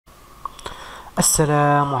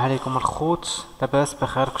السلام عليكم الخوت، لاباس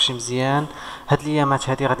بخير؟ كلشي مزيان. هاد الايامات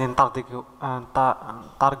هادي غادي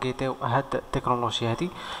نطارغيتيو هاد التكنولوجيا هادي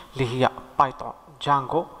اللي هي بايثون،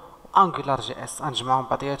 جانجو وانجولار جي اس، نجمعهم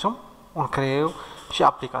بعضياتهم ونكريو شي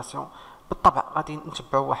ابليكاسيون. بالطبع غادي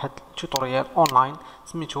نتبعوا واحد توتوريال اونلاين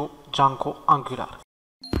سميتو جانجو انجولار.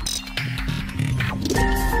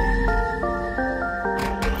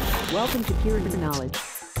 Welcome to Pure Knowledge.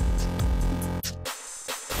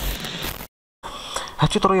 هاد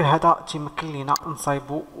التوتوريال هذا تيمكن لينا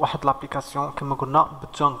نصايبو واحد لابليكاسيون كما قلنا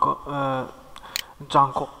بالجانجو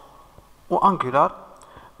جانجو وانجولار.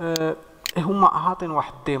 هما عاطين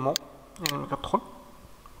واحد ديمو، يعني ملي كتدخل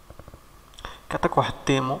كيعطيك واحد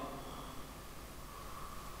ديمو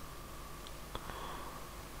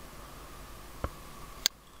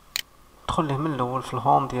تدخل ليه من الاول في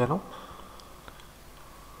الهوم ديالو،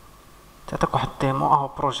 تعطيك واحد ديمو اهو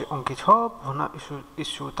بروجي اون جيت هاب، هنا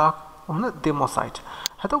ايشو تاك، وهنا ديمو سايت.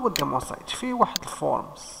 هذا هو الديمو سايت، فيه واحد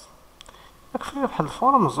الفورمز، فيه واحد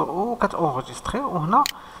الفورمز وكتونغيستري، وهنا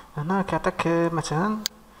كيعطيك مثلا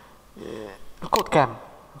الكود كامل،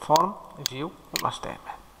 فورم فيو و اتش تي ام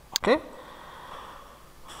ال. اوكي،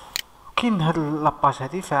 كاين هاد لاباج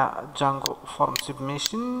هادي فيها جانجو فورم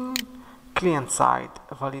سبميشن، كلينت سايد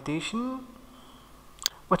فاليديشن،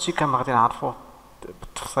 وهادشي كامل غادي نعرفوه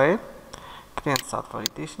بالتفصيل. client side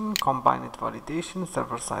validation, combined validation,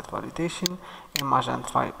 server side validation, image and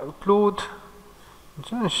file upload.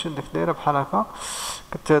 نشد ديك دايره بحال هكا،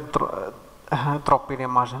 كتدروبي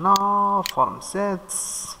ليماج هنا، form sets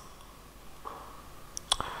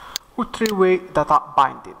و three way data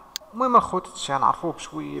binding. المهم الخوت هادشي غنعرفوه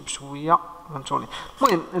بشويه بشويه، فهمتوني.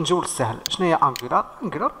 المهم نجيو للسهل. شنو هي انجولار؟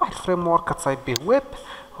 انجولار واحد الفريم ورك كتصايب به ويب،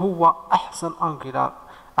 هو احسن انجولار،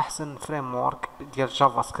 احسن فريم ورك ديال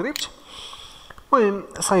جافا سكريبت. المهم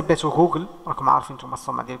صايباتو جوجل، راكم عارفين نتوما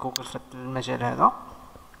السمعه ديال جوجل في المجال هذا،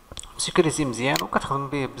 سيكوريتي مزيان وكتخدم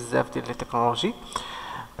به بزاف ديال لي تكنولوجي.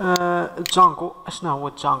 جانجو، اشنا هو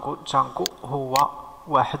جانجو؟ جانجو هو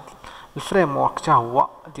واحد الفريم ورك حتى هو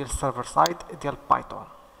ديال السيرفر سايد ديال بايثون.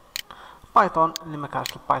 بايثون اللي ما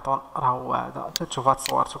كيعرفش البايثون راه هو هذا، تشوف هاد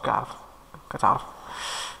صورتو كتعرف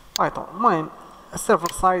بايثون. المهم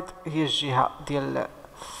السيرفر سايد هي الجهه ديال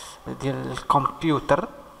الكمبيوتر،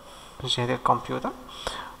 الجهه ديال الكمبيوتر،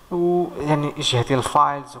 ويعني الجهه ديال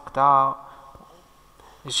الفايلز وكذا،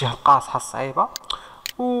 الجهه القاصحه الصعيبه.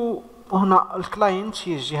 وهنا الكلاينت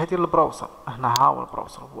هي الجهه ديال البراوزر، هنا ها هو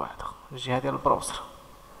البراوزر، هو هذا الجهه ديال البراوزر.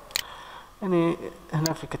 يعني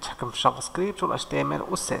هنا فين كتحكم في الجافا سكريبت وال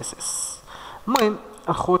HTML و CSS. المهم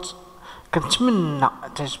الخوت كنتمنى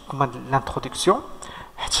تعجبكم هاد الانتروداكسيون،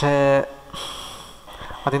 حيت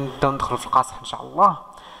غادي نبداو ندخلو في القاصح ان شاء الله.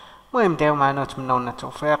 المهم دعيو معنا ونتمنوا لنا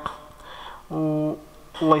التوفيق،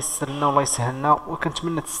 والله يسر لنا والله يسهل لنا،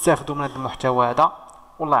 وكنتمنى تستافدوا من هذا المحتوى هذا،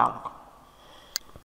 والله يعاونكم.